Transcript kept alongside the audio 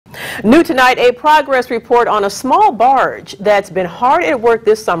New tonight, a progress report on a small barge that's been hard at work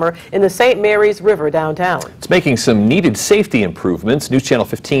this summer in the St. Mary's River downtown. It's making some needed safety improvements. News Channel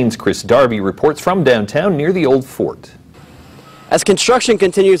 15's Chris Darby reports from downtown near the old fort. As construction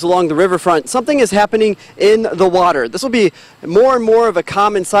continues along the riverfront, something is happening in the water. This will be more and more of a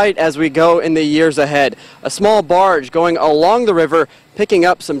common sight as we go in the years ahead. A small barge going along the river, picking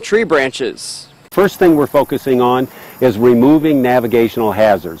up some tree branches. First thing we're focusing on is removing navigational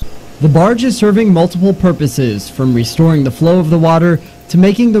hazards. The barge is serving multiple purposes, from restoring the flow of the water to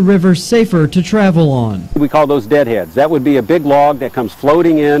making the river safer to travel on. We call those deadheads. That would be a big log that comes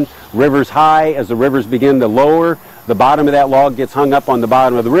floating in, rivers high. As the rivers begin to lower, the bottom of that log gets hung up on the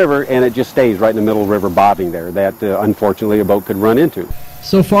bottom of the river and it just stays right in the middle of the river bobbing there that unfortunately a boat could run into.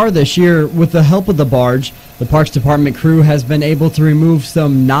 So far this year, with the help of the barge, the Parks Department crew has been able to remove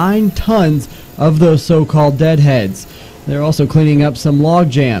some 9 tons of those so-called deadheads. They're also cleaning up some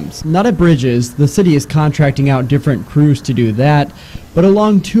log jams. Not at bridges, the city is contracting out different crews to do that, but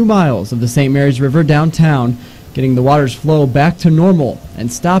along 2 miles of the St. Mary's River downtown, getting the water's flow back to normal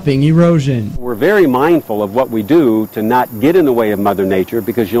and stopping erosion. We're very mindful of what we do to not get in the way of Mother Nature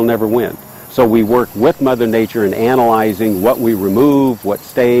because you'll never win. So we work with Mother Nature in analyzing what we remove, what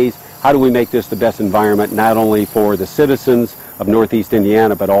stays, how do we make this the best environment not only for the citizens of Northeast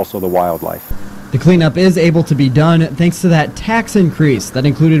Indiana but also the wildlife. The cleanup is able to be done thanks to that tax increase that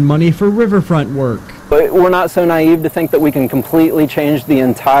included money for riverfront work. But we're not so naive to think that we can completely change the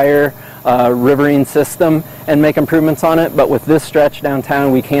entire riverine system and make improvements on it, but with this stretch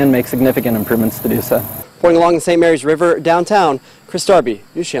downtown we can make significant improvements to do so. Going along the St. Mary's River downtown, Chris Darby,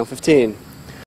 News Channel 15.